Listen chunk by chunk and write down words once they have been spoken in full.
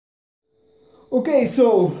Okay,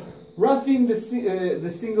 so roughing the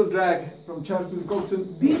single drag from Charles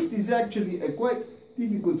Wilcoxon. This is actually a quite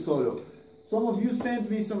difficult solo. Some of you sent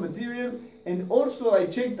me some material, and also I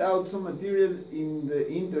checked out some material in the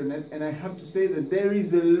internet, and I have to say that there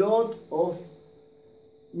is a lot of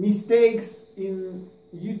mistakes in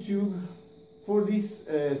YouTube for this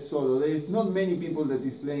solo. There is not many people that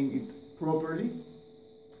is playing it properly.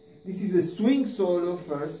 This is a swing solo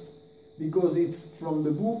first, because it's from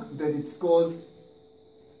the book that it's called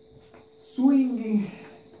Swinging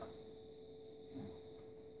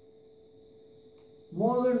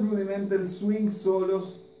Modern Rudimental Swing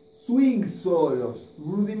Solos,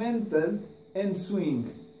 rudimental and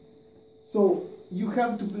swing. So you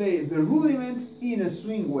have to play the rudiments in a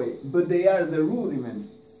swing way, but they are the rudiments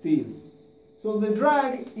still. So the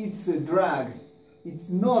drag, it's a drag. It's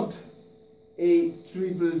not a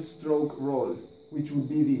triple stroke roll, which would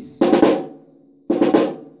be this.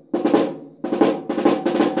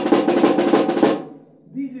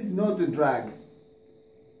 This is not a drag.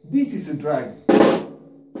 This is a drag.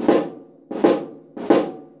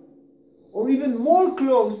 Or even more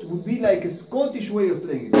close would be like a Scottish way of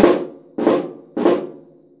playing it.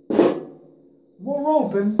 More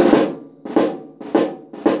open,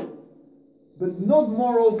 but not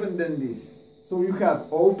more open than this. So you have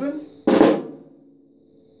open,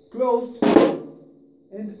 closed,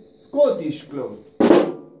 and Scottish closed.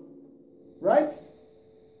 Right?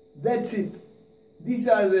 That's it. These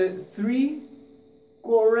are the three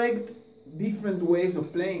correct different ways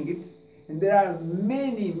of playing it, and there are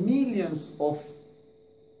many millions of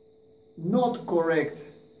not correct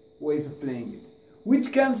ways of playing it,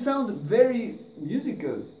 which can sound very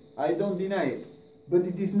musical, I don't deny it, but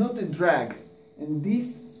it is not a drag, and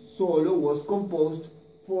this solo was composed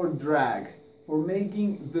for drag, for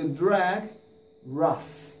making the drag rough,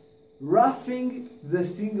 roughing the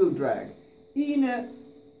single drag in a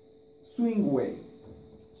swing way.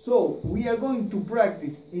 So we are going to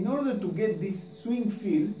practice in order to get this swing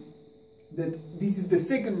feel. That this is the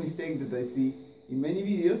second mistake that I see in many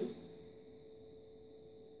videos.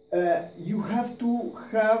 You have to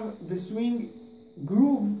have the swing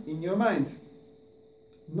groove in your mind,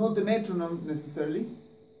 not the metronome necessarily.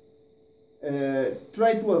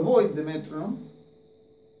 Try to avoid the metronome.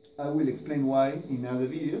 I will explain why in other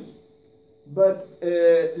videos. But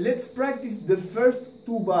let's practice the first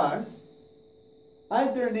two bars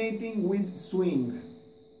alternating with swing.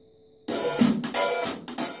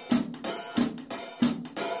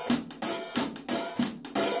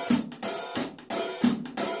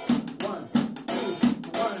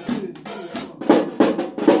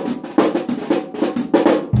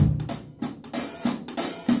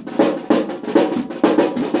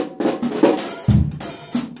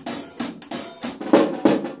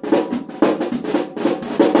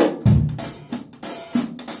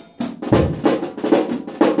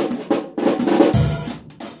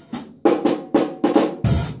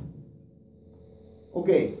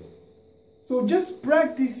 Okay, so just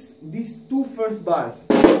practice these two first bars.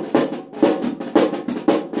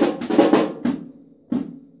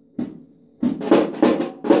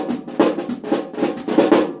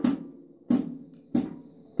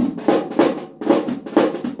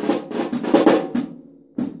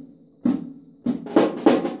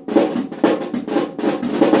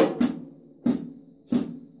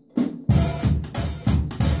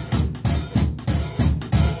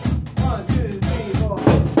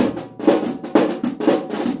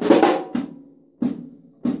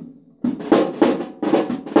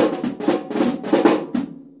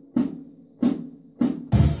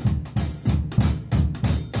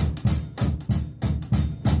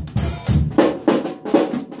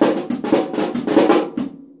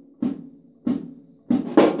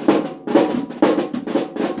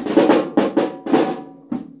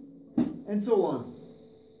 And so on,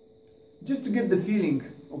 just to get the feeling.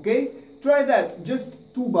 Okay, try that, just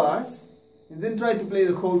two bars, and then try to play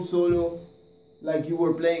the whole solo like you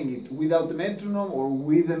were playing it, without the metronome, or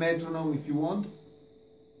with the metronome if you want.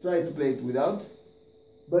 Try to play it without,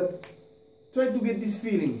 but try to get this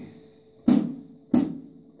feeling.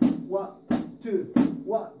 1, 2,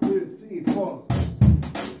 1, 2, 3, 4.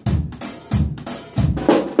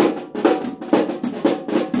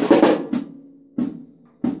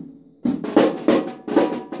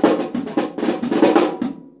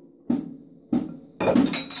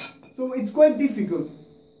 So it's quite difficult,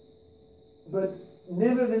 but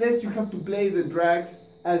nevertheless you have to play the drags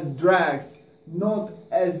as drags, not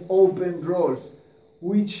as open rolls,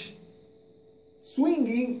 which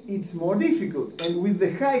swinging it's more difficult, and with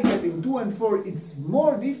the hi-hat in 2 and 4 it's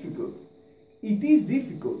more difficult. It is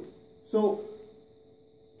difficult. So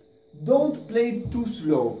don't don't play it too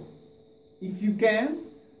slow. If you can,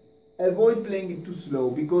 avoid playing it too slow,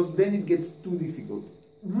 because then it gets too difficult,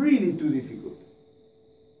 really too difficult.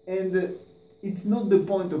 And it's not the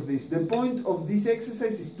point of this. The point of this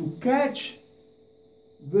exercise is to catch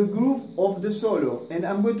the groove of the solo. And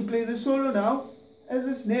I'm going to play the solo now as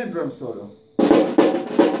a snare drum solo.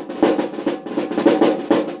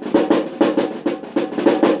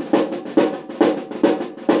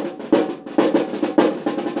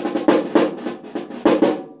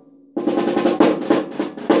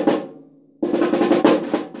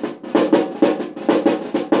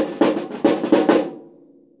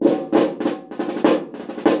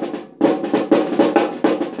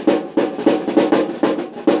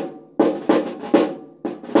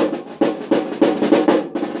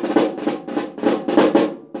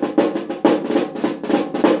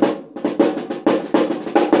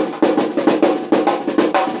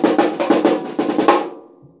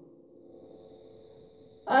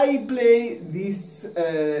 I play these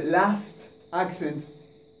last accents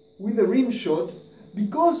with a rim shot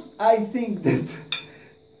because I think that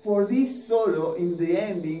for this solo in the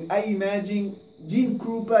ending I imagine Gene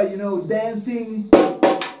Krupa, you know, dancing.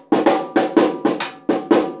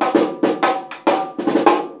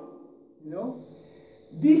 You know?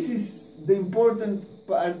 This is the important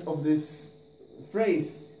part of this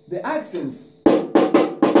phrase, the accents.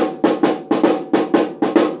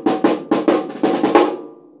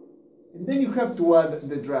 And then you have to add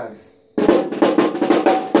the drags.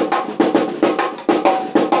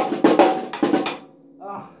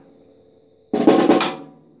 Ah.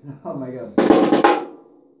 Oh my god.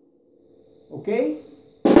 Okay?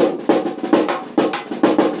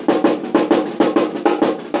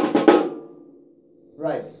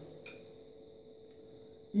 Right.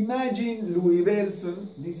 Imagine Louis Belson.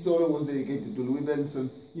 This solo was dedicated to Louis Belson.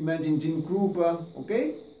 Imagine Gene Krupa,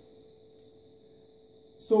 okay?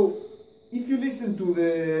 So, if you listen to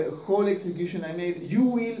the whole execution I made, you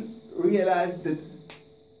will realize that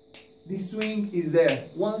this swing is there.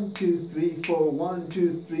 1, 2, 3, 4. 1,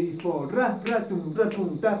 2, 3, 4. Ra ra tum ra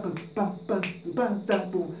tum ta pum pa pa pa ta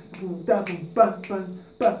pum ta pum pa pa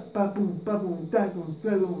pa pa pum pa pum ta kum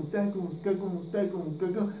ska kum ta kum ska kum ta kum ka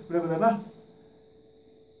kum blah blah blah.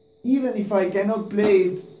 Even if I cannot play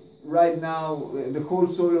it right now, the whole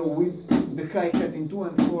solo with the hi-hat in 2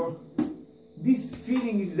 and 4. This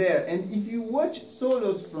feeling is there, and if you watch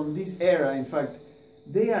solos from this era, in fact,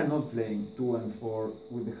 they are not playing 2 and 4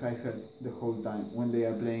 with the hi-hat the whole time when they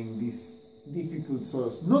are playing these difficult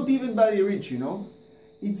solos. Not even Buddy Rich, you know.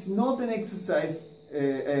 It's not an exercise,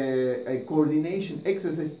 a coordination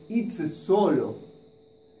exercise. It's a solo.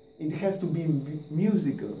 It has to be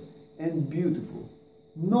musical and beautiful,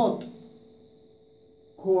 not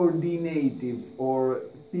coordinative or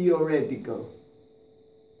theoretical.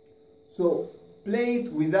 So play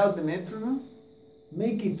it without the metronome,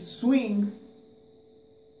 make it swing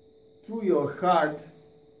through your heart,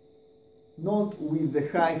 not with the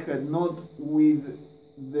hi-hat, not with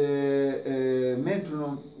the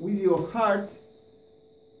metronome, with your heart.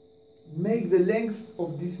 Make the length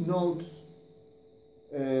of these notes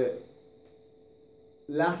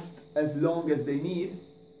last as long as they need.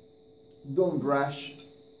 Don't rush,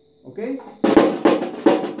 okay?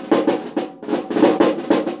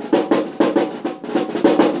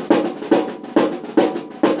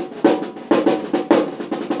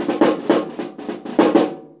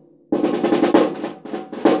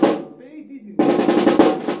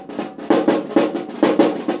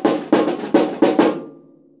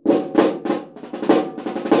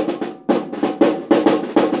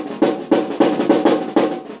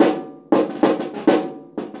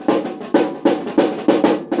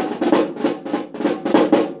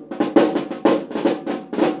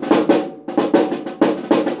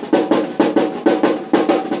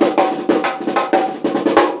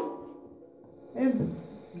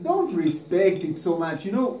 Don't respect it so much,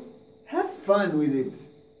 you know, have fun with it.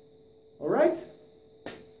 Alright?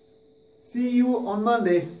 See you on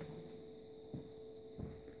Monday.